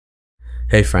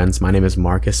Hey friends, my name is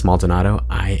Marcus Maldonado.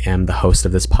 I am the host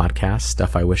of this podcast,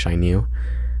 Stuff I Wish I Knew.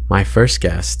 My first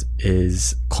guest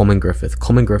is Coleman Griffith.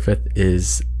 Coleman Griffith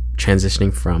is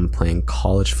transitioning from playing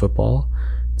college football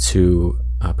to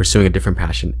pursuing a different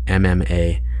passion,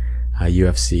 MMA,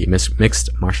 UFC, mixed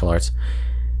martial arts.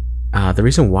 The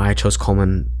reason why I chose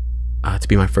Coleman to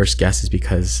be my first guest is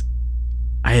because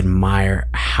I admire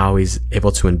how he's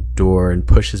able to endure and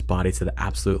push his body to the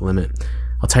absolute limit.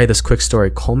 I'll tell you this quick story.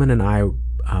 Coleman and I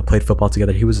played football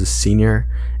together. He was a senior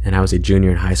and I was a junior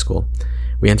in high school.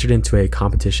 We entered into a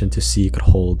competition to see who could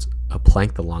hold a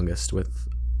plank the longest with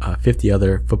 50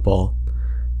 other football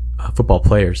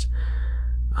players.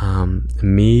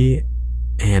 Me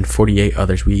and 48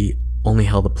 others, we only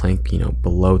held the plank,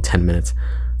 below 10 minutes.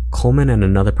 Coleman and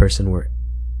another person were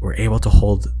able to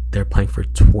hold their plank for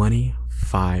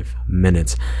 25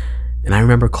 minutes. And I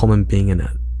remember Coleman being in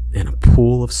a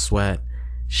pool of sweat,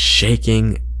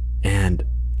 shaking, and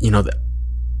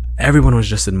everyone was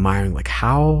just admiring, like,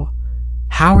 how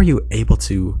are you able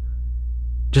to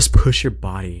just push your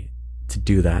body to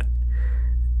do that?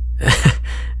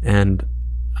 And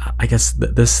I guess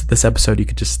this episode, you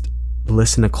could just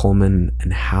listen to Coleman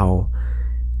and how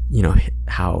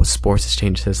sports has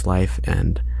changed his life.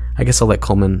 And I guess I'll let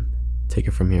Coleman take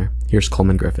it from here. Here's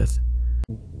Coleman Griffith.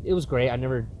 It was great.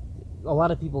 A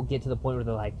lot of people get to the point where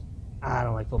they're like, I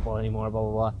don't like football anymore, blah,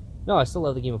 blah, blah. No, I still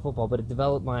love the game of football, but it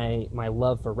developed my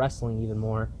love for wrestling even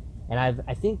more. And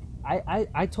I think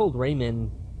I told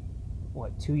Raymond,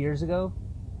 2 years ago?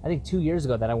 I think 2 years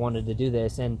ago that I wanted to do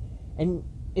this. And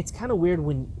it's kind of weird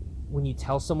when you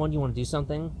tell someone you want to do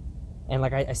something, and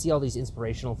like I see all these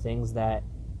inspirational things that,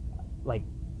 like,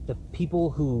 the people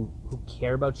who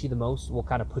care about you the most will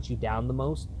kind of put you down the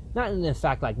most. Not in the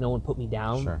fact like no one put me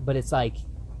down, Sure. But it's like,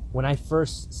 when I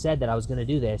first said that I was going to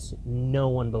do this, no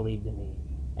one believed in me.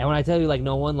 And when I tell you, like,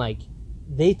 no one, like,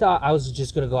 they thought I was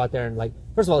just going to go out there and, like,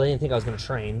 first of all, they didn't think I was going to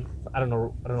train. I don't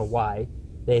know why.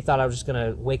 They thought I was just going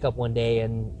to wake up one day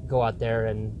and go out there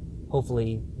and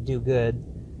hopefully do good.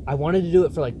 I wanted to do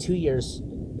it for, like, 2 years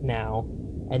now.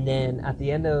 And then at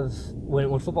the end of,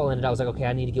 when football ended, I was like, okay,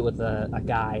 I need to get with a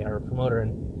guy or a promoter.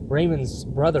 And Raymond's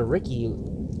brother, Ricky,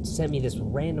 sent me this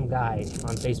random guy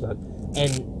on Facebook.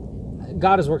 And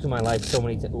God has worked in my life so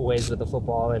many ways with the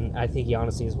football, and I think he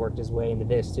honestly has worked his way into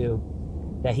this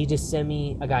too, that he just sent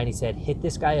me a guy and he said, hit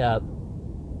this guy up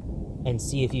and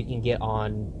see if you can get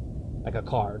on, like, a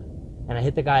card. And I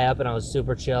hit the guy up and I was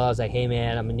super chill. I was like, hey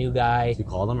man, I'm a new guy. You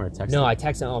called him or texted him? No, I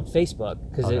texted him on Facebook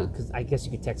because I guess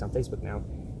you could text on Facebook now.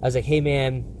 I was like, hey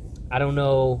man, I don't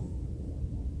know.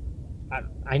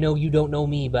 I know you don't know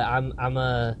me, but I'm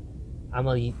a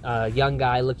young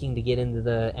guy looking to get into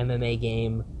the MMA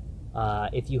game.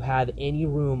 If you have any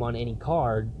room on any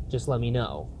card, just let me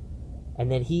know.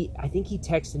 And then I think he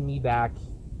texted me back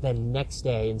the next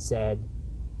day and said,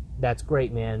 that's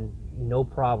great, man. No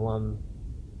problem.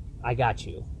 I got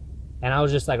you. And I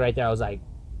was just like, right there, I was like,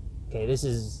 okay, this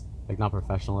is... Like, not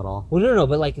professional at all? Well, no,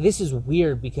 but, like, this is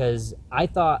weird because I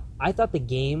thought the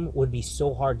game would be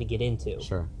so hard to get into.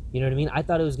 Sure. You know what I mean? I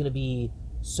thought it was going to be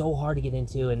so hard to get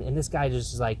into, and this guy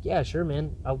just is like, yeah, sure,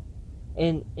 man.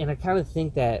 And I kind of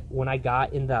think that when I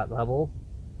got in that level,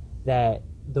 that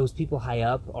those people high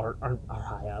up are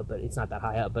high up, but it's not that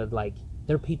high up, but, like,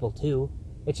 they're people too.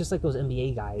 It's just like those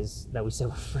NBA guys that we said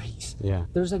were freaks. Yeah.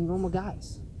 They're just like normal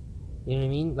guys. You know what I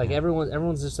mean? Like, yeah.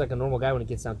 Everyone's just like a normal guy when it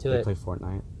gets down to it. They play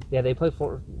Fortnite. Yeah, they play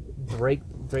Drake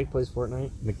plays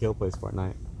Fortnite. Nikhil plays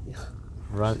Fortnite.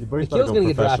 Nikhil's gonna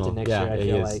get drafted next year, I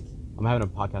feel like. I'm having a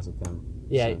podcast with him.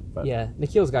 Yeah, yeah.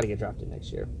 Nikhil's got to get drafted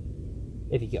next year.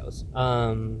 If he goes.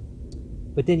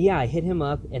 But then, yeah, I hit him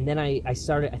up, and then I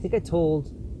started, I think it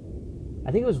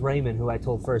was Raymond who I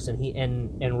told first,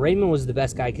 and Raymond was the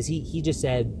best guy, because he just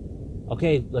said,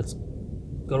 okay, let's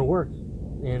go to work,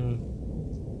 and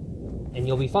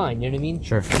you'll be fine, you know what I mean?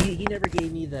 Sure. He never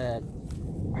gave me the,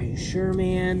 are you sure,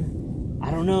 man?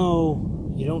 I don't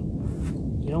know. You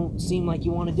don't seem like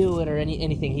you want to do it or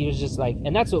anything. He was just like,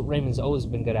 and that's what Raymond's always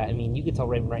been good at. I mean, you could tell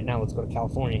Raymond right now, let's go to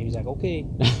California. He's like, okay,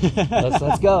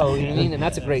 let's go. You know what I mean? And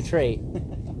that's a great trait.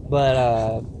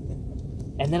 But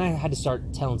and then I had to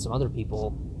start telling some other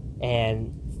people,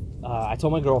 and I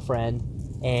told my girlfriend,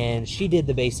 and she did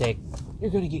the basic,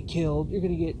 you're gonna get killed. You're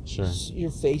gonna get, sure.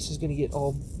 Your face is gonna get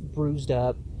all bruised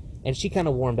up, and she kind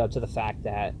of warmed up to the fact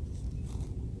that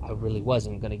I really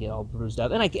wasn't gonna get all bruised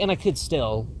up, and I could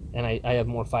still. And I have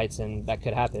more fights, and that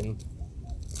could happen.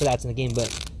 So that's in the game.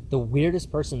 But the weirdest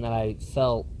person that I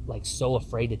felt like so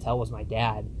afraid to tell was my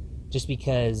dad, just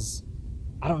because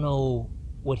I don't know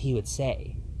what he would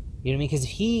say. You know what I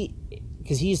mean?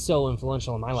 Because he's so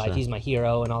influential in my life. Sure. He's my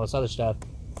hero and all this other stuff.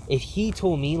 if he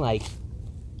told me like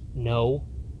no,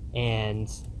 and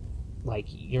like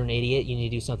you're an idiot, you need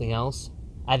to do something else,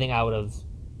 I think I would have.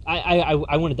 I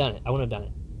wouldn't have done it. I wouldn't have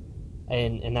done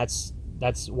it, and that's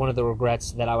one of the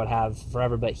regrets that I would have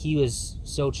forever. But he was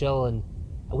so chill, and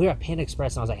we were at Panda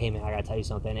Express, and I was like, hey man, I gotta tell you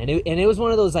something, and it was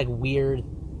one of those like weird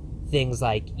things,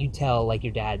 like you tell like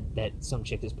your dad that some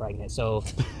chick is pregnant, so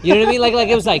you know what I mean, like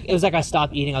it was like I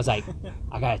stopped eating, I was like,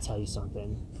 I gotta tell you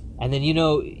something, and then you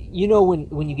know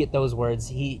when you get those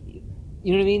words, you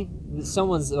know what I mean,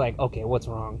 someone's like, okay, what's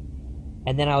wrong?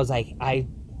 And then I was like, I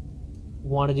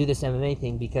want to do this MMA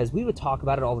thing because we would talk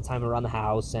about it all the time around the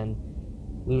house, and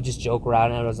we would just joke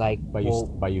around, and I was like, by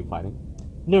you fighting?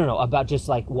 No, about just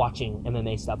like watching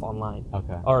MMA stuff online.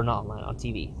 Okay. Or not online, on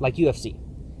TV, like UFC.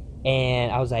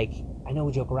 And I was like, I know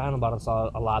we joke around about this a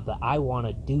lot, but I want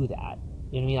to do that.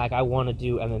 You know what I mean? Like, I want to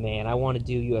do MMA, and I want to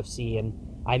do UFC, and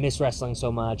I miss wrestling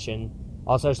so much, and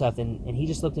all sorts of stuff. And he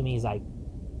just looked at me, he's like,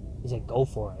 go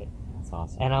for it. That's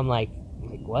awesome. And I'm like,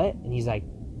 what? And he's like,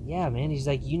 yeah, man. He's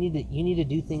like, you need to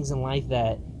do things in life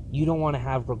that you don't want to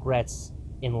have regrets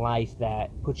in life that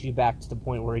put you back to the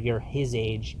point where you're his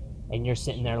age and you're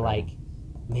sitting there like,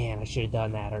 man, I should have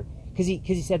done that. Or because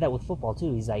he said that with football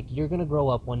too. He's like, you're gonna grow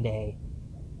up one day,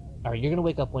 or you're gonna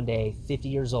wake up one day 50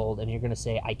 years old, and you're gonna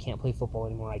say, I can't play football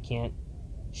anymore, I can't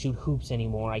shoot hoops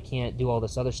anymore, I can't do all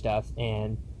this other stuff,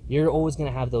 and you're always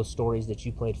gonna have those stories that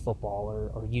you played football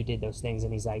or you did those things.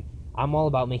 And he's like, I'm all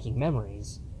about making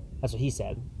memories. That's what he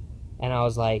said. And I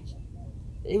was like,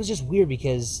 it was just weird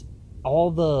because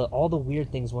all the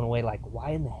weird things went away. Like,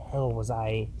 why in the hell was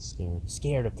I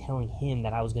scared of telling him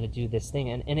that I was gonna do this thing?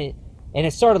 And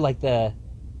it started like the,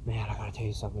 man, I gotta tell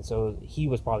you something. So he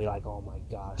was probably like, oh my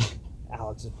gosh,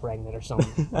 Alex is pregnant or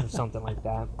something or something like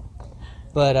that.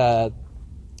 But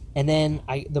and then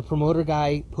the promoter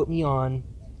guy put me on,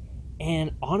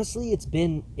 and honestly, it's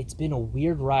been a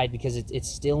weird ride because it's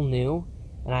still new,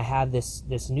 and I have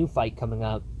this new fight coming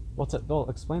up. Well,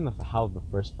 explain how the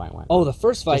first fight went. Oh, the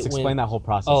first fight. Just explain that whole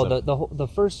process. Oh, the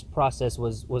first process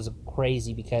was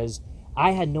crazy because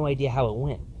I had no idea how it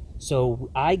went.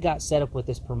 So I got set up with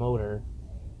this promoter,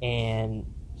 and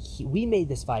we made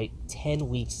this fight 10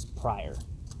 weeks prior,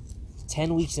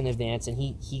 10 weeks in advance. And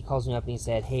he calls me up and he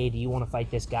said, hey, do you want to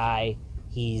fight this guy?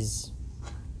 He's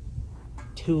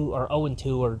 2 or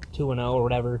 0-2 or 2-0 or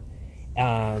whatever.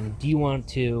 Do you want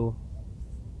to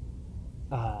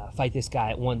fight this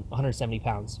guy at 170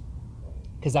 pounds?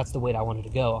 Because that's the weight I wanted to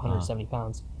go, 170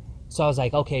 pounds. So I was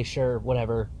like, okay, sure,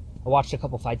 whatever. I watched a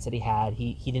couple fights that he had.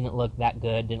 He didn't look that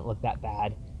good, didn't look that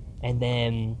bad. And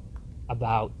then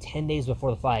about 10 days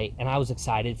before the fight, and I was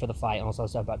excited for the fight, and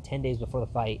also about 10 days before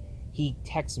the fight, he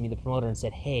texted me, the promoter, and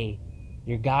said, hey,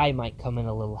 your guy might come in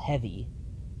a little heavy.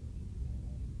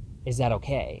 Is that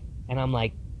okay? And I'm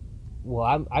like,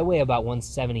 well, I weigh about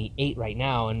 178 right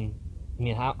now, and I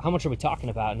mean, how much are we talking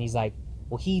about? And he's like,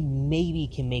 well, he maybe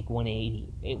can make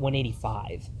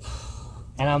 185.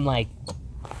 And I'm like,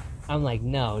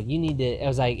 no, you need to. I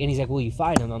was like, and he's like, will you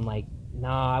fight him? I'm like,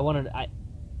 nah, I wanted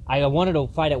to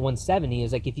fight at 170. He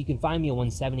was like, if you can find me a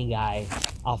 170 guy,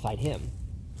 I'll fight him.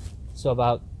 So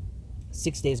about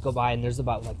 6 days go by, and there's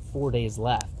about like 4 days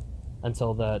left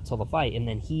until the fight. And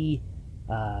then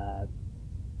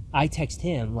I text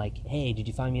him like, hey, did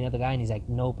you find me another guy? And he's like,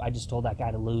 nope, I just told that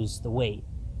guy to lose the weight.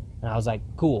 And I was like,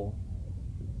 cool,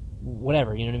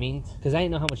 whatever, you know what I mean? Because I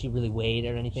didn't know how much he really weighed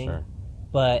or anything. Sure.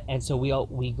 And so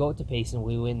we go to Payson.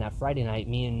 We win that Friday night.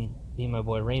 Me and my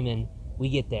boy Raymond, we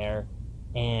get there,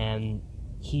 and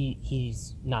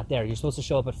he's not there. You're supposed to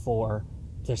show up at 4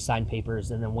 to sign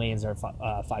papers, and then weigh-ins are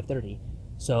 5:30.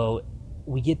 So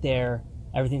we get there,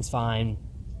 everything's fine.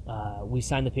 We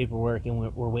sign the paperwork, and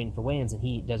we're waiting for weigh-ins, and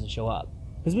he doesn't show up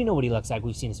because we know what he looks like.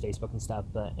 We've seen his Facebook and stuff,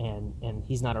 but and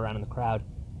he's not around in the crowd.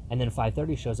 And then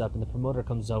 5:30 shows up, and the promoter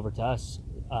comes over to us,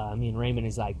 me and Raymond.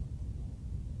 He's like,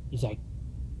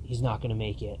 he's not gonna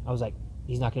make it. I was like,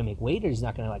 he's not gonna make weight, or he's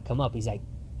not gonna like come up? He's like,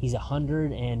 he's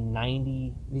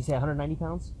 190. Did he say 190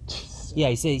 pounds? Yeah,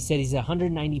 he said he's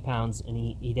 190 pounds, and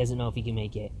he doesn't know if he can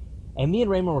make it. And me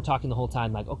and Raymond were talking the whole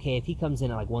time, like, okay, if he comes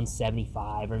in at like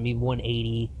 175 or maybe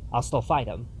 180, I'll still fight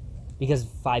him, because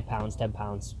 5 pounds, 10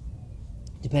 pounds,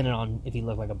 depending on if he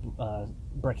looked like a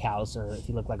brick house or if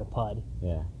he looked like a pud.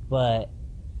 Yeah.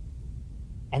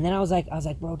 And then I was like,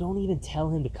 bro, don't even tell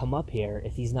him to come up here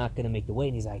if he's not gonna make the weight.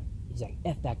 And he's like,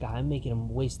 F that guy, I'm making him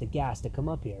waste the gas to come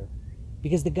up here,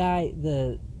 because the guy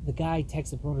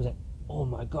texted the promoter, like, oh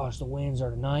my gosh, the weigh-ins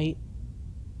are tonight.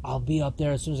 I'll be up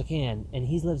there as soon as I can. And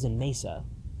he lives in Mesa,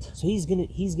 So he's gonna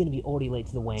be already late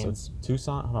to the So weigh-ins. it's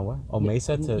Tucson. Hold on, what? Oh,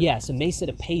 Mesa to. Yeah, so Mesa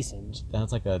to Payson.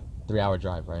 That's like a 3-hour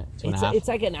drive, right? 2.5. It's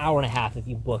like an hour and a half if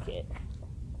you book it.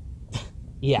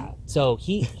 Yeah. So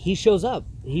he shows up.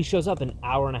 He shows up an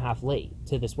hour and a half late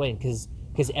to this weigh-in because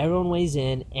everyone weighs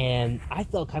in, and I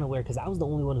felt kind of weird because I was the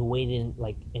only one who weighed in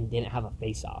and didn't have a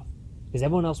face-off because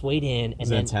everyone else weighed in. And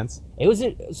Was it intense? It was.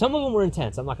 Some of them were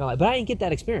intense. I'm not gonna lie, but I didn't get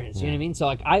that experience. You know what I mean? So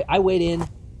like I weighed in,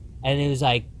 and it was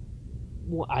like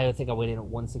I think I weighed in at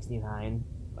 169,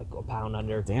 like a pound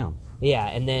under. Damn. Yeah,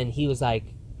 and then he was like,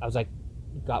 I was like,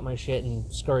 got my shit and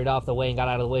scurried off the way and got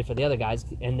out of the way for the other guys,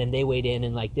 and then they weighed in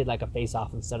and like did like a face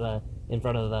off instead of in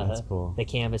front of That's cool. the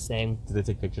canvas thing. Did they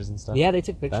take pictures and stuff? Yeah, they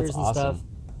took pictures That's and awesome. stuff.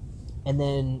 And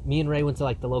then me and Ray went to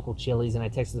like the local Chili's, and I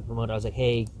texted the promoter. I was like,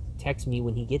 hey, text me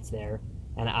when he gets there,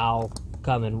 and I'll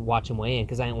come and watch him weigh in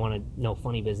because I didn't want to know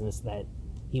funny business that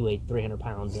he weighed 300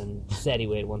 pounds and said he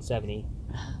weighed 170.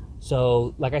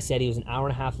 So, like I said, he was an hour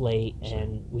and a half late,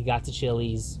 and we got to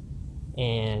Chili's,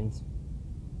 and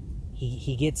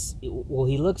he gets, well,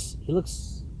 he looks,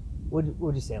 what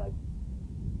would you say, like,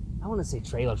 I want to say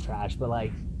trailer trash, but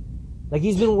like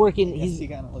he's been working, He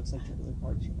kind of looks like trailer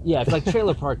park trash. yeah, it's like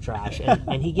trailer park trash,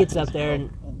 and he gets up there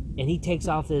and he takes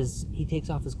off his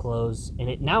clothes,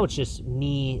 and now it's just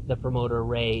me, the promoter,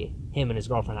 Ray, him, and his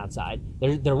girlfriend outside.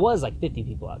 There was like 50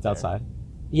 people out It's there. outside?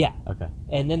 Yeah. Okay.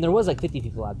 And then there was like 50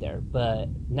 people out there, but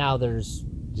now there's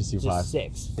Just you just 5.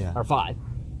 6 Yeah. or 5.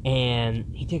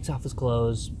 And he takes off his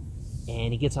clothes,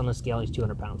 and he gets on the scale, and he's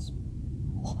 200 pounds.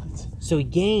 What? So he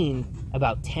gained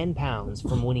about 10 pounds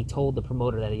from when he told the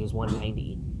promoter that he was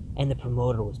 190. And the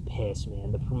promoter was pissed,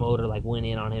 man. The promoter like went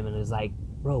in on him and was like,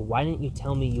 bro, why didn't you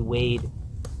tell me you weighed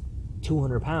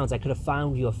 200 pounds? I could have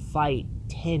found you a fight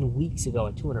 10 weeks ago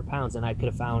at 200 pounds, and I could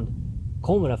have found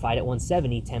Coleman a fight at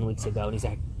 170 10 weeks ago. And he's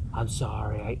like, I'm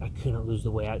sorry, I couldn't lose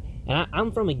the weight. And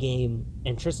I'm from a game,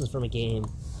 and Tristan's from a game.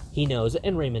 He knows,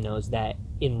 and Raymond knows, that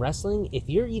in wrestling, if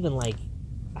you're even like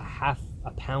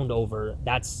a pound over,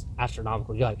 that's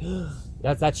astronomical. You're like,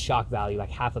 that's shock value, like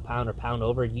half a pound or pound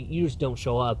over. You just don't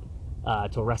show up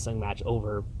to a wrestling match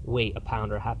overweight, a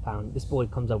pound or a half pound. This boy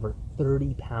comes over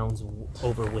 30 pounds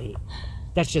overweight.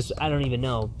 That's just, I don't even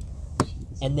know.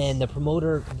 And then the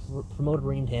promoter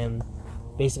reamed him,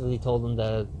 basically told him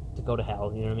to go to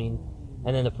hell, you know what I mean?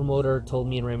 And then the promoter told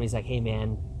me and Raymond, he's like, hey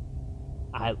man,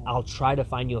 I'll try to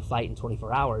find you a fight in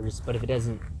 24 hours, but if it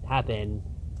doesn't happen,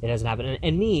 it doesn't happen.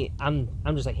 And me, I'm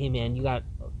just like, hey man, you got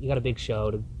a big show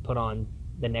to put on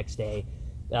the next day.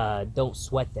 Don't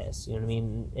sweat this, you know what I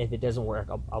mean? If it doesn't work,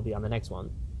 I'll be on the next one.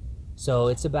 So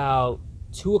it's about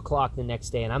 2:00 the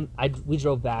next day, and we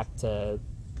drove back to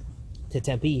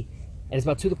Tempe, and it's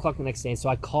about 2:00 the next day. And so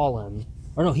I call him,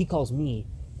 or no, he calls me,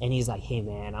 and he's like, hey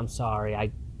man, I'm sorry,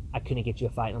 I couldn't get you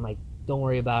a fight. And I'm like, don't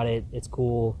worry about it, it's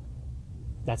cool,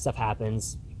 that stuff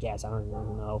happens, I guess, I don't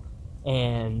even know.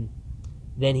 And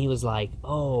then he was like,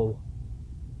 oh,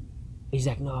 he's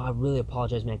like, no, I really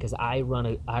apologize, man, because I run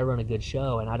a good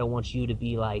show, and I don't want you to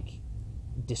be like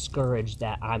discouraged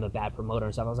that I'm a bad promoter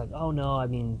and stuff. I was like, oh no, I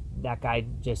mean, that guy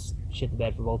just shit the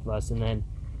bed for both of us. And then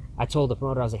I told the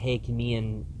promoter, I was like, hey, can me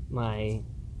and my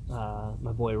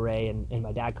boy Ray and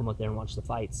my dad come up there and watch the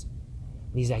fights?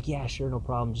 And he's like, yeah, sure, no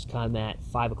problem, just come at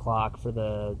 5:00 for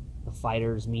the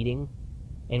fighters meeting,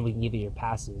 and we can give you your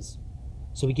passes.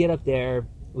 So we get up there,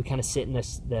 we kind of sit in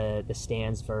the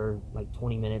stands for like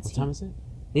 20 minutes. What time is it?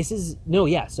 This is, no,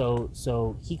 yeah,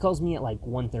 so he calls me at like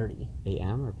 1:30.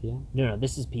 AM or PM? No,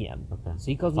 this is PM. Okay. So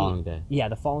he calls Following me day. Yeah,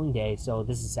 the following day. So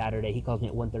this is Saturday. He calls me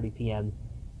at 1:30 PM,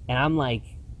 and I'm like,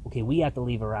 okay, we have to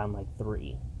leave around like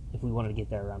 3 if we wanted to get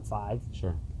there around 5.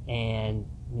 Sure. And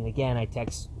I mean, again, I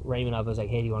text Raymond up. I was like,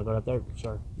 hey, do you want to go up there?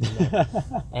 Sure.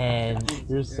 And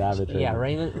You're savage. yeah,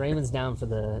 Raymond. Raymond's down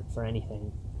for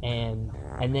anything. And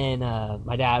then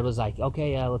my dad was like,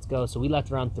 okay, yeah, let's go. So we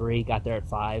left around 3, got there at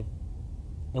 5,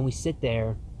 and we sit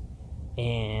there,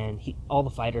 and all the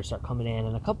fighters start coming in,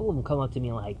 and a couple of them come up to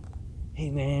me like, hey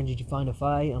man, did you find a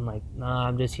fight? I'm like, nah,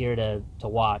 I'm just here to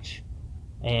watch.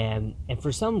 And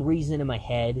for some reason in my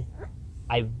head,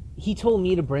 he told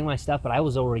me to bring my stuff, but I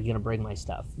was already gonna bring my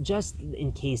stuff just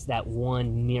in case that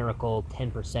one miracle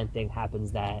 10% thing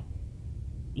happens that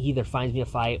either finds me a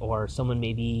fight or someone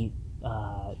maybe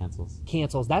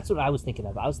cancels. That's what I was thinking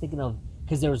of. I was thinking of,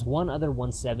 because there was one other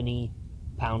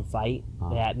 170-pound fight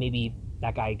that maybe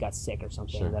that guy got sick or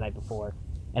something the night before,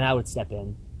 and I would step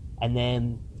in. And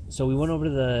then so we went over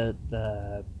to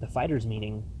the fighters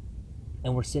meeting,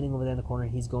 and we're sitting over there in the corner.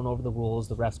 He's going over the rules,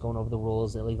 the ref's going over the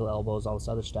rules, illegal elbows, all this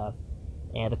other stuff,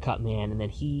 and the cut man. And then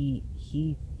he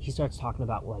starts talking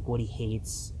about like what he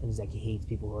hates, and he's like, he hates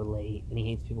people who are late, and he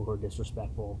hates people who are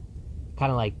disrespectful.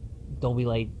 kind of like, don't be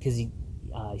late, because he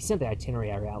sent the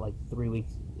itinerary out like 3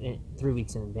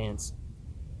 weeks in advance.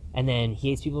 And then he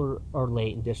hates people who are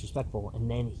late and disrespectful. And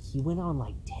then he went on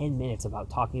like 10 minutes about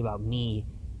talking about me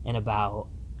and about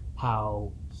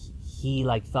how he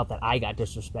like felt that I got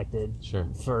disrespected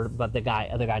but the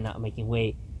other guy not making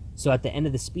weight. So at the end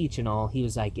of the speech and all, he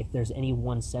was like, if there's any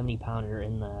 170 pounder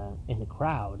in the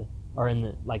crowd, or in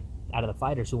the, like, out of the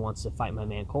fighters who wants to fight my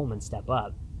man Coleman, step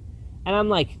up. And I'm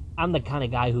like, I'm the kind of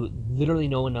guy who literally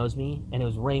no one knows me, and it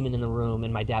was Raymond in the room,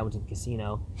 and my dad went to the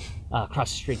casino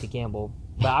across the street to gamble.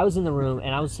 But I was in the room,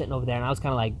 and I was sitting over there, and I was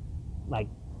kind of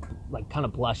like kind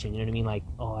of blushing, you know what I mean? Like,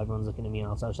 oh, everyone's looking at me and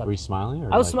all that stuff. Were you smiling?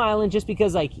 Or I was smiling just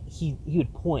because, like, he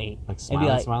would point. Like and be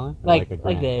like, smiling? Like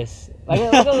this. Like a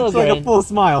little it's grin. like a full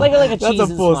smile. Like a That's cheese a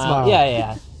full smile.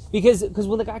 Yeah. Because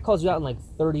when the guy calls you out and like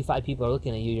 35 people are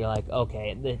looking at you, you're like,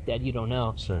 okay, that you don't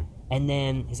know. Sure. And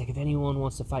then he's like, if anyone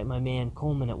wants to fight my man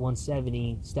Coleman at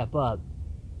 170, step up.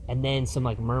 And then some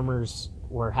like murmurs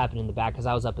were happening in the back, because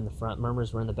I was up in the front.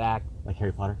 Murmurs were in the back. Like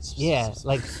Harry Potter. Yeah,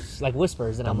 like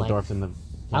whispers. And I'm like,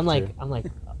 I'm like,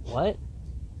 what?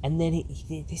 And then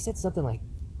they said something like,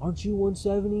 aren't you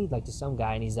 170? Like to some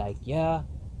guy, and he's like, yeah.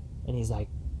 And he's like,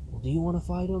 well, do you want to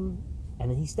fight him?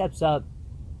 And then he steps up,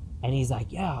 and he's like,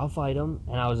 yeah, I'll fight him.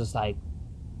 And I was just like,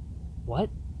 what?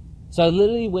 So I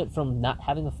literally went from not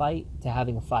having a fight to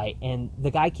having a fight. And the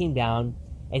guy came down,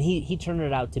 and he turned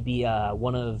it out to be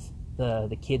one of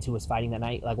the kids who was fighting that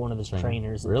night, like one of his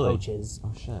trainers and coaches.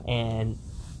 Oh, shit.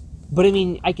 But I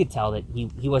mean, I could tell that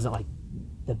he wasn't like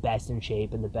the best in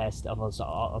shape and the best of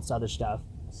all this other stuff.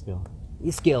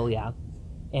 Skill, yeah.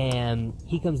 And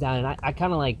he comes down, and I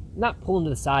kind of like, not pull him to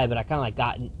the side, but I kind of like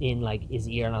got in like his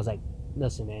ear, and I was like,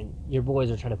 listen, man, your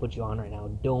boys are trying to put you on right now.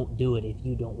 Don't do it if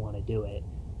you don't want to do it.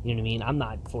 You know what I mean? I'm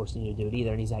not forcing you to do it either.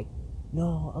 And he's like,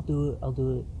 no, I'll do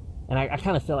it. And I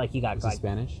kind of felt like he got Was like, he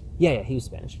Spanish? Yeah, he was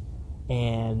Spanish.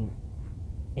 And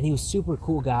he was super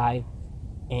cool guy.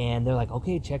 And they're like,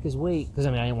 okay, check his weight. Because,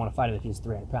 I mean, I didn't want to fight him if he was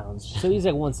 300 pounds. So he's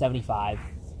like 175.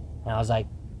 And I was like,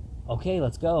 okay,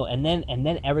 let's go. And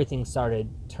then everything started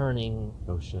turning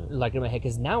like in my head.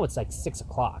 Because now it's like 6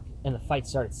 o'clock. And the fight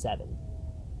started at 7.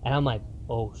 And I'm like,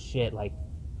 oh, shit. Like,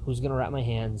 who's going to wrap my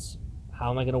hands? How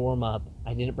am I going to warm up?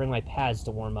 I didn't bring my pads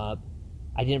to warm up.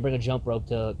 I didn't bring a jump rope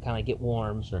to kind of get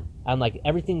warm. Sure. I'm like,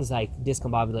 everything's like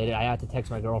discombobulated. I had to text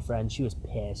my girlfriend. She was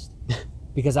pissed.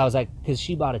 Because I was like, because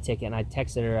she bought a ticket, and I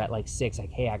texted her at like 6,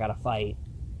 like, hey, I got a fight.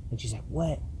 And she's like,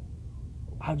 what?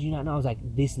 How did you not know? I was like,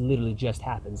 this literally just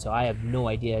happened, so I have no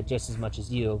idea, just as much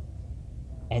as you.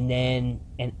 And then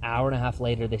an hour and a half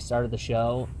later, they started the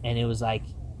show, and it was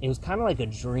kind of like a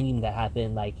dream that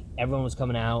happened. Like, everyone was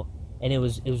coming out, and it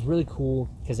was really cool,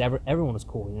 because everyone was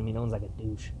cool. You know what I mean? No one's like a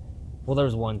douche. Well, there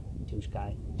was one douche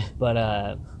guy. But,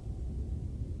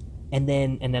 and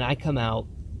then I come out,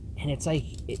 and it's like,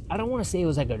 I don't want to say it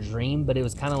was like a dream, but it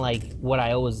was kind of like what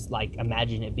I always like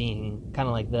imagine it being, kind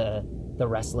of like the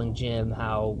wrestling gym,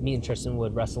 how me and Tristan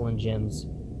would wrestle in gyms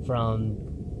from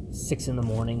 6 in the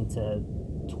morning to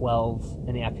 12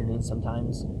 in the afternoon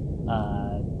sometimes.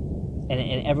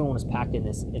 And everyone was packed in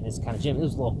this kind of gym. It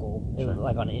was local. It was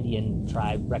like on an Indian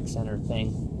tribe rec center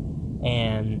thing.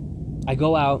 And I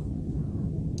go out,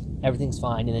 everything's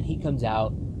fine, and then he comes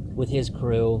out with his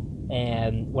crew.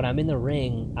 And when I'm in the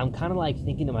ring, I'm kind of like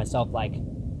thinking to myself, like,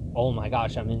 oh my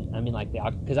gosh, I'm in like the,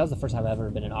 because that was the first time I've ever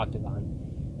been in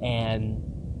Octagon. And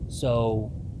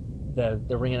so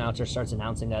the ring announcer starts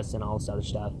announcing us and all this other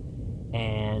stuff.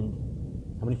 And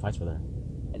how many fights were there?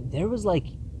 There was like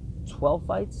 12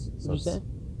 fights, would you say?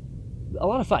 A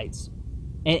lot of fights.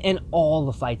 And all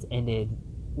the fights ended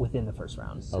within the first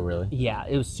round. Oh, really? Yeah,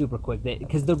 it was super quick.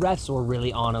 Because the refs were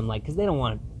really on them, like, because they don't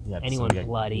want anyone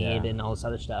bloodied and all this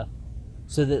other stuff.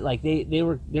 So that, like, they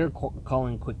were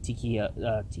calling quick TKOs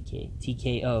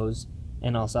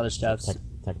and all this other stuff.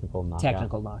 Technical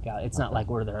knockout. It's not like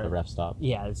where they're... The ref stop.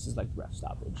 Yeah, it's just like ref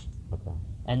stoppage. Okay.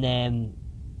 And then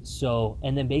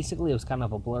basically it was kind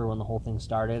of a blur when the whole thing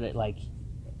started.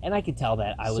 And I could tell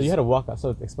that I was... So you had to walk up.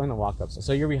 So explain the walk up.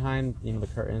 So you're behind, the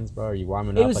curtains, bro. Are you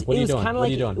warming up? Like, what are you doing? What are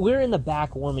you doing? We were in the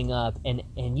back warming up, and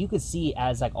you could see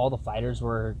as like all the fighters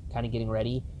were kind of getting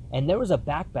ready, and there was a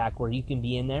back where you can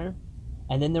be in there,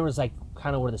 and then there was like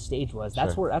kind of where the stage was.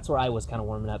 That's where I was kind of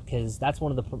warming up, because that's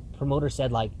one of the promoters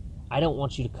said, like, I don't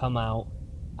want you to come out.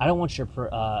 I don't want your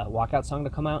walkout song to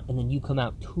come out, and then you come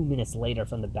out 2 minutes later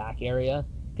from the back area,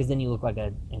 because then you look like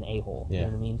an a-hole. Yeah. You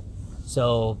know what I mean?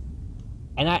 So,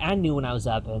 and I knew when I was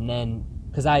up, and then,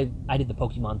 because I did the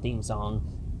Pokemon theme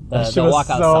song That the was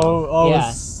walkout so, song. Oh, yeah. it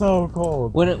was so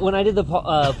cold. When I did the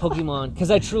Pokemon, because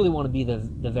I truly want to be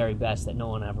the very best that no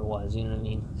one ever was. You know what I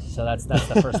mean? So that's the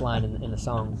first line in the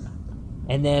song.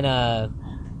 And then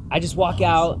I just walk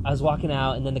out. I was walking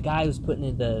out, and then the guy who's putting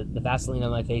in the Vaseline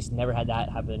on my face, never had that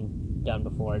happen done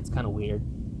before. It's kind of weird.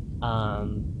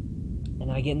 And then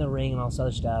I get in the ring and all this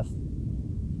other stuff,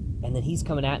 and then he's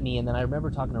coming at me, and then I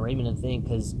remember talking to Raymond and thing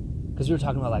because we were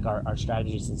talking about like our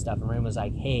strategies and stuff, and Raymond was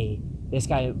like, hey, this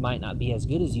guy might not be as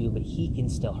good as you, but he can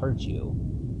still hurt you,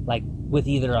 like with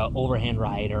either a overhand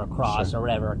right or a cross or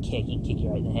whatever, or kick. He can kick you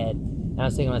right in the head. And I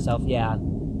was thinking to myself, yeah.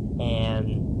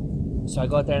 And so I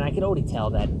go out there, and I could already tell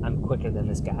that I'm quicker than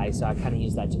this guy, so I kind of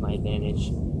used that to my advantage.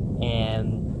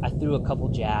 And I threw a couple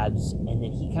jabs, and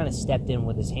then he kind of stepped in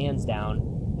with his hands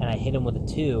down, and I hit him with a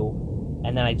 2.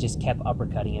 And then I just kept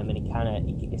uppercutting him,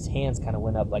 and his hands kind of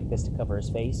went up like this to cover his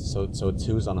face. So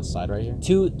 2 is on the side right here?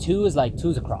 2 is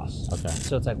across. Okay.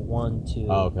 So it's like 1, 2,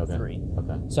 okay. 3.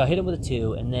 Okay. So I hit him with a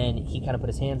 2, and then he kind of put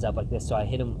his hands up like this. So I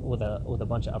hit him with a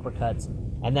bunch of uppercuts,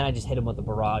 and then I just hit him with a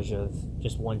barrage of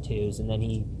just 1-2s, and then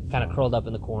he kind of curled up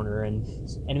in the corner. And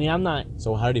I mean, I'm not.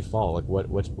 So how did he fall? Like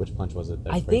which punch was it?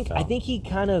 I think he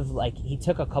kind of like he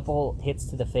took a couple hits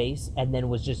to the face, and then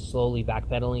was just slowly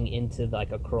backpedaling into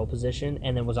like a curl position,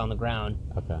 and then was on the ground.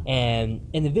 Okay. And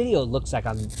in the video, it looks like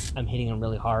I'm hitting him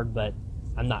really hard, but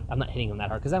I'm not hitting him that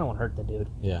hard because I don't want to hurt the dude.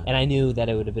 Yeah. And I knew that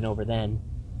it would have been over then.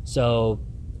 So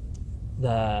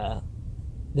the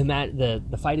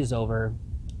fight is over.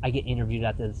 I get interviewed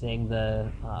after the thing.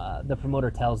 The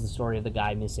promoter tells the story of the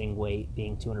guy missing weight,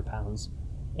 being 200 pounds.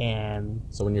 And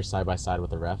so when you're side by side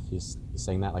with the ref, he's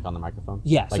saying that like on the microphone?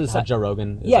 Yeah. Like so how Joe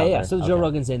Rogan is Yeah, out yeah. there? So Joe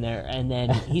Rogan's in there, and then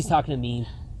he's talking to me,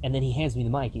 and then he hands me the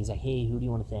mic. He's like, hey, who do you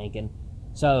want to thank? And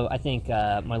so I thank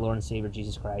my Lord and Savior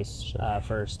Jesus Christ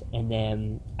first, and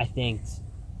then I thanked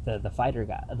the fighter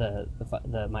guy,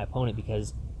 my opponent,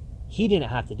 because he didn't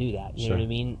have to do that. You know what I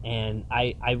mean? And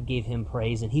I gave him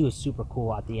praise, and he was super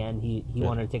cool at the end. He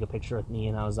wanted to take a picture with me,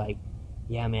 and I was like,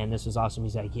 yeah, man, this was awesome.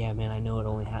 He's like, yeah, man, I know it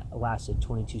only lasted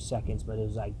 22 seconds, but it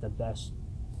was like the best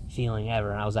feeling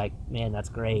ever. And I was like, man, that's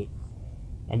great.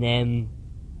 And then...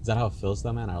 Is that how it feels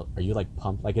though, man? Are you like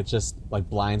pumped? Like it's just like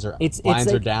blinds are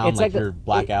down, it's like you're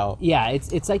blackout. Yeah,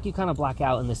 it's like you kind of black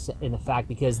out in the fact,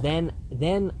 because then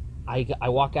I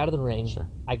walk out of the ring,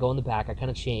 I go in the back, I kind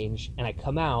of change, and I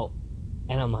come out,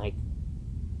 and I'm like,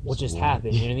 what just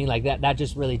happened? You know what I mean? Like that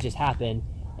just really just happened.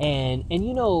 And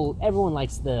you know, everyone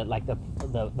likes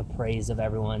the praise of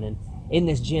everyone, and in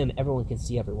this gym everyone can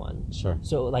see everyone. Sure.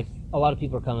 So like a lot of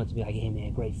people are coming to be like, hey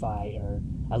man, great fight, or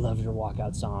I love your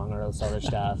walkout song, or this other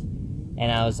stuff.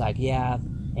 And I was like, yeah.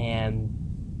 And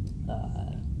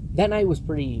that night was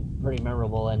pretty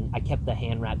memorable, and I kept the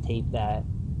hand wrap tape that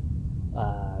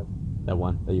you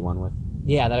won with.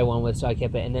 Yeah, that I won with. So I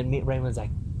kept it, and then Raymond's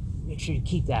like, make sure you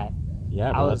keep that.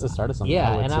 Yeah, bro, that's the start of something.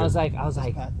 Yeah, and I was like,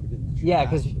 yeah,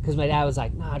 because my dad was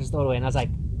like, nah, just throw it away, and I was like,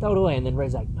 throw it away, and then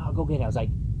Ray's like, no, go get it. I was like,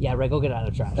 yeah, Ray, go get it out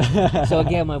of the trash. So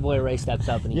again, my boy Ray steps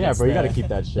up, and he gets you got to keep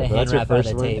that shit. The hand that's your wrap out of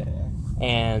first the tape. win.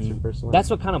 And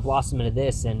that's what kind of blossomed into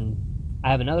this. And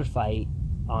I have another fight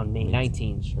on May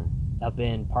 19th up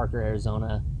in Parker,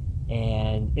 Arizona,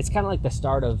 and it's kind of like the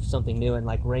start of something new. And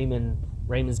like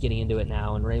Raymond's getting into it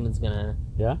now, and Raymond's gonna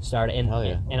start it. And Hell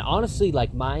yeah. and honestly,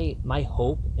 like my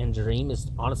hope and dream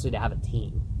is honestly to have a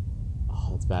team. Oh,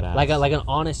 that's badass. Like an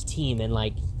honest team, and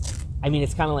like, I mean,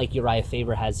 it's kind of like Uriah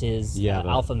Faber has his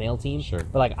alpha male team. Sure.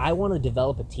 But like, I want to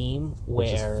develop a team where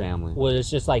it's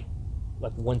just like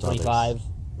 125, brothers.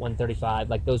 135,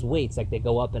 like those weights, like they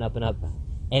go up and up and up.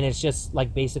 And it's just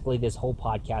like basically this whole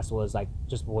podcast was like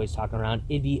just boys talking around.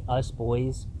 It'd be us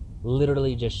boys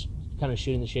literally just kind of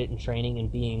shooting the shit and training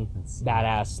and being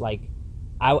badass. Like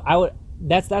I would,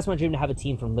 that's my dream, to have a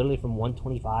team from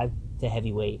 125 to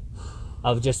heavyweight,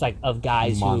 of just like of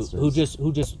guys who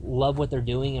just love what they're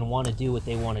doing and want to do what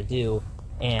they want to do.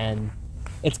 And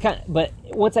it's kind of, but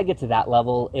once I get to that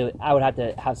level, I would have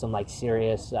to have some like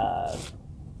serious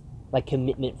like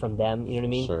commitment from them, you know what I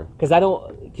mean? Sure.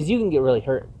 Because you can get really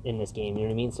hurt in this game, you know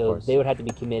what I mean? So they would have to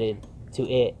be committed to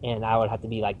it, and I would have to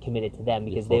be like committed to them,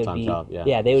 because they would be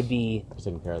they would be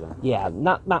taking care of them. Yeah,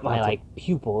 not my like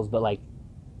pupils, but like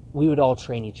we would all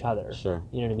train each other. Sure.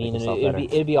 You know what I mean? And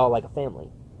it'd be all like a family.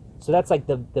 So that's like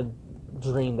the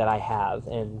dream that I have,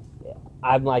 and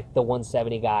I'm like the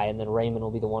 170 guy, and then Raymond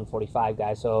will be the 145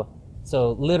 guy. So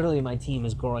literally my team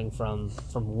is growing from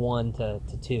 1 to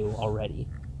 2 already.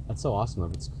 That's so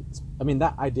awesome. I mean,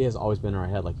 that idea has always been in our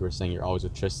head. Like you were saying, you're always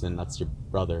with Tristan. That's your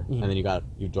brother, and then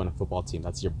you join a football team.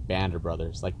 That's your band of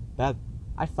brothers. Like that,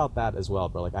 I felt that as well,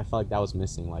 bro. Like I felt like that was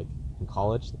missing. Like in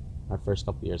college, my first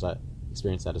couple of years, I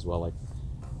experienced that as well. Like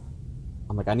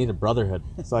I'm like, I need a brotherhood.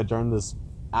 So I joined this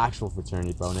actual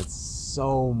fraternity, bro, and it's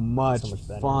so much,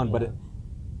 better, fun. yeah.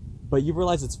 But you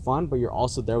realize it's fun, but you're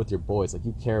also there with your boys. Like,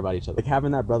 you care about each other. Like,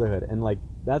 having that brotherhood, and like,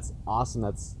 that's awesome.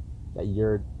 That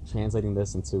you're translating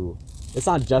this into. It's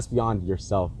not just beyond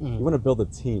yourself. You want to build a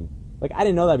team. Like, I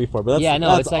didn't know that before, but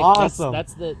that's it's like awesome.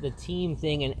 that's the team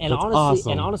thing, and That's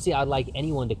honestly, awesome. I'd like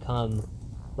anyone to come,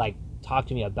 like, talk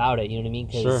to me about it. You know what I mean?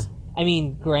 'Cause, Sure. I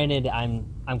mean, granted, I'm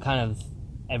kind of,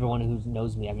 everyone who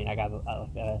knows me. I mean, I got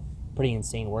a pretty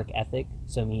insane work ethic.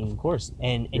 So I mean, Of course.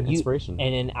 and You're you inspiration.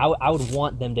 and I would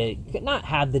want them to not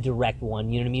have the direct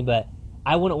one. You know what I mean? But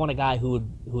I wouldn't want a guy who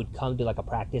would come to like a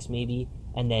practice maybe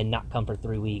and then not come for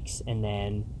 3 weeks and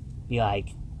then be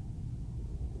like,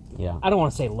 Yeah. I don't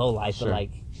want to say low life, Sure. but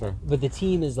like, Sure. but the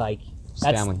team is like Just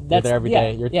family. You're there every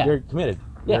day. You're committed.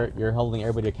 Yeah. You're holding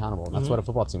everybody accountable. And that's what a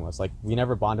football team was. Like, we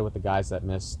never bonded with the guys that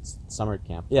missed summer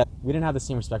camp. Yeah, we didn't have the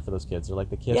same respect for those kids, or like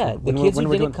the kids. yeah, the kids who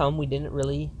didn't come, we didn't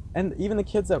really. And even the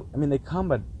kids that, I mean, they come,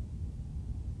 but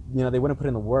they wouldn't put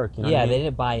in the work. You know what I They mean?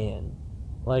 didn't buy in.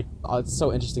 Like, it's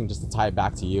so interesting just to tie it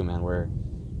back to you, man. Where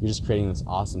you're just creating this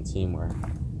awesome team where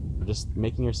you're just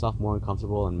making yourself more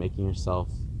uncomfortable and making yourself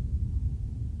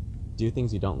do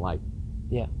things you don't like.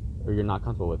 Yeah. Or you're not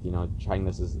comfortable with, trying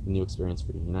this as a new experience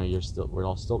for you.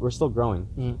 We're still growing.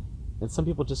 Mhm. And some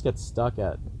people just get stuck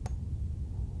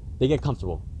they get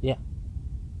comfortable. Yeah.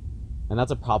 And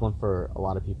that's a problem for a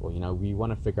lot of people. We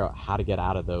want to figure out how to get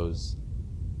out of those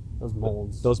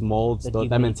Molds. Those molds, That that you've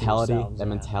made for mentality, yourselves, that yeah.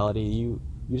 mentality. You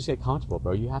just get comfortable,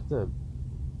 bro. You have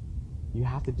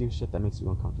to do shit that makes you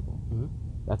uncomfortable. Mhm.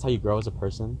 That's how you grow as a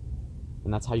person.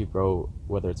 And that's how you grow,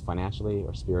 whether it's financially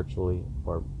or spiritually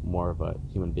or more of a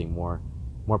human being, more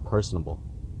personable.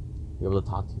 Be able to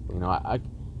talk to people. I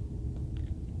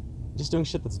just doing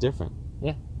shit that's different.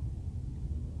 Yeah.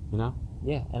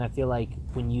 Yeah, and I feel like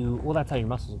that's how your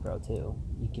muscles grow too.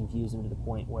 You confuse them to the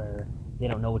point where they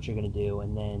don't know what you're gonna do,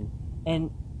 and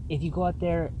if you go out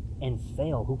there and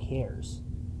fail, who cares?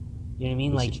 You know what I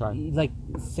mean? At least you tried. Like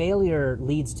failure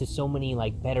leads to so many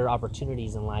like better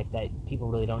opportunities in life that people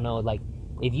really don't know. Like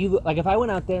if I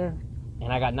went out there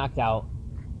and I got knocked out,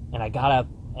 and I got up,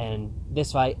 and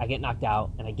this fight I get knocked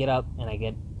out, and I get up and I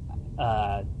get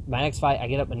my next fight I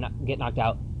get up and get knocked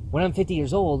out. When I'm 50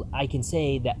 years old, I can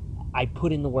say that I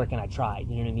put in the work and I tried.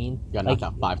 You know what I mean? You got knocked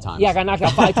out 5 times. Yeah, I got knocked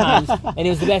out 5 times, and it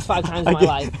was the best 5 times of my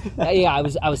life. Yeah,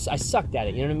 I sucked at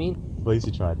it. You know what I mean? At least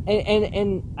you tried.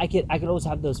 And I could always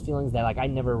have those feelings that like I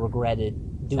never regretted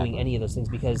doing Exactly. any of those things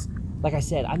because, like I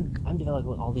said, I'm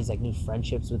developing all these like new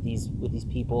friendships with these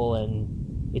people,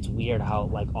 and it's weird how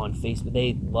like on Facebook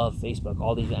they love Facebook.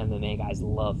 All these MMA guys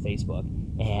love Facebook,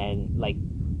 and like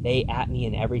they at me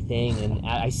and everything, and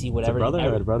I see whatever. It's a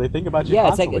brotherhood, bro. They think about you. Yeah,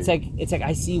 constantly. it's like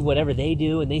I see whatever they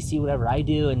do, and they see whatever I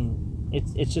do, and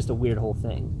it's just a weird whole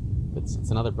thing. It's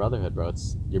another brotherhood, bro.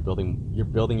 You're building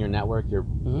your network. You're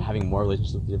having more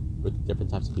relationships with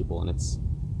different types of people, and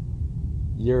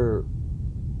you're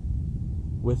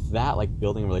with that, like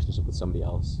building a relationship with somebody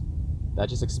else. That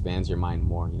just expands your mind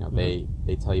more. They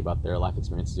tell you about their life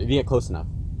experiences. If you get close enough,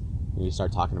 and you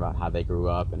start talking about how they grew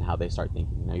up and how they start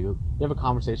thinking. You have a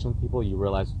conversation with people, you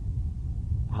realize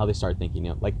how they start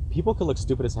thinking. Like, people could look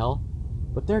stupid as hell,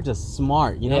 but they're just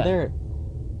smart. Yeah. They're.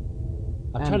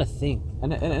 I'm trying to think.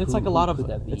 And it's Who- like a who lot of could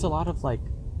that be? it's a lot of like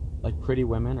pretty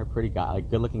women or pretty guys, like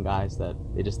good-looking guys that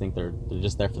they just think they're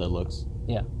just there for their looks.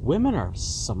 Yeah. Women are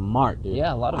smart, dude.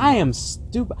 Yeah, a lot of I them. am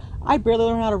stupid. I barely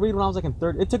learned how to read when I was like in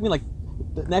third. It took me like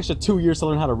an extra 2 years to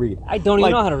learn how to read. I don't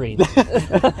even Like- know how to read.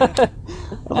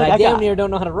 I'm And I damn near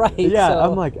don't know how to write. Yeah, so.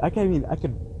 I'm like, I could.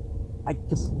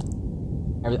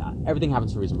 Everything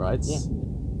happens for a reason, bro. It's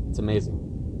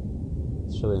amazing.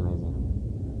 It's really amazing.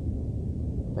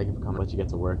 Thank you for coming. Let you get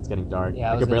to work. It's getting dark.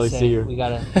 Yeah, I was can gonna barely say, see you. We're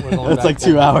going It's back like to-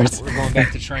 2 hours. We're going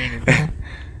back to training. That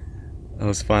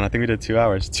was fun. I think we did 2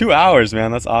 hours. 2 hours,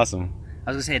 man. That's awesome.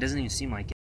 I was gonna say it doesn't even seem like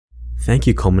it. Thank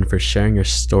you, Coleman, for sharing your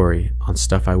story on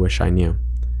Stuff I Wish I Knew.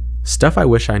 Stuff I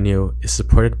Wish I Knew is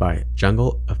supported by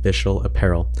Jungle Official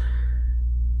Apparel,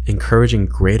 encouraging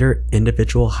greater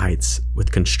individual heights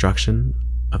with construction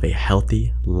of a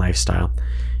healthy lifestyle.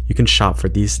 You can shop for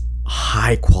these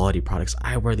high quality products.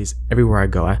 I wear these everywhere I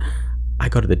go. I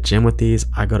go to the gym with these.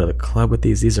 I go to the club with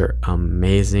these. These are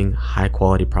amazing high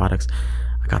quality products.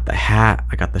 I got the hat.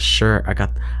 I got the shirt. I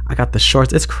got the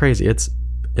shorts. It's crazy. It's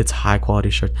high quality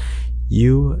shirts.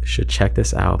 You should check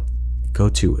this out. Go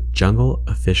to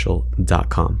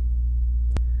jungleofficial.com.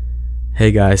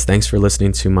 Hey guys, thanks for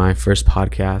listening to my first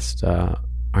podcast.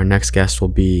 Our next guest will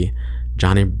be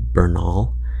Johnny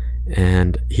Bernal,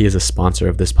 and he is a sponsor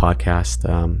of this podcast.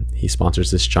 He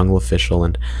sponsors this Jungle Official,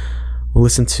 and we'll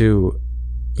listen to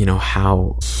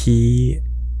how he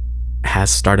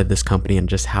has started this company and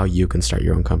just how you can start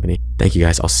your own company. Thank you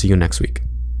guys. I'll see you next week.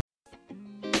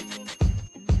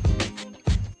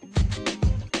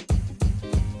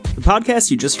 The podcast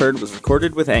you just heard was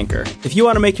recorded with Anchor. If you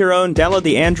want to make your own, download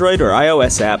the Android or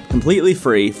iOS app completely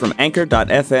free from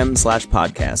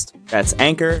anchor.fm/podcast. That's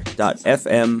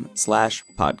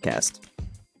anchor.fm/podcast.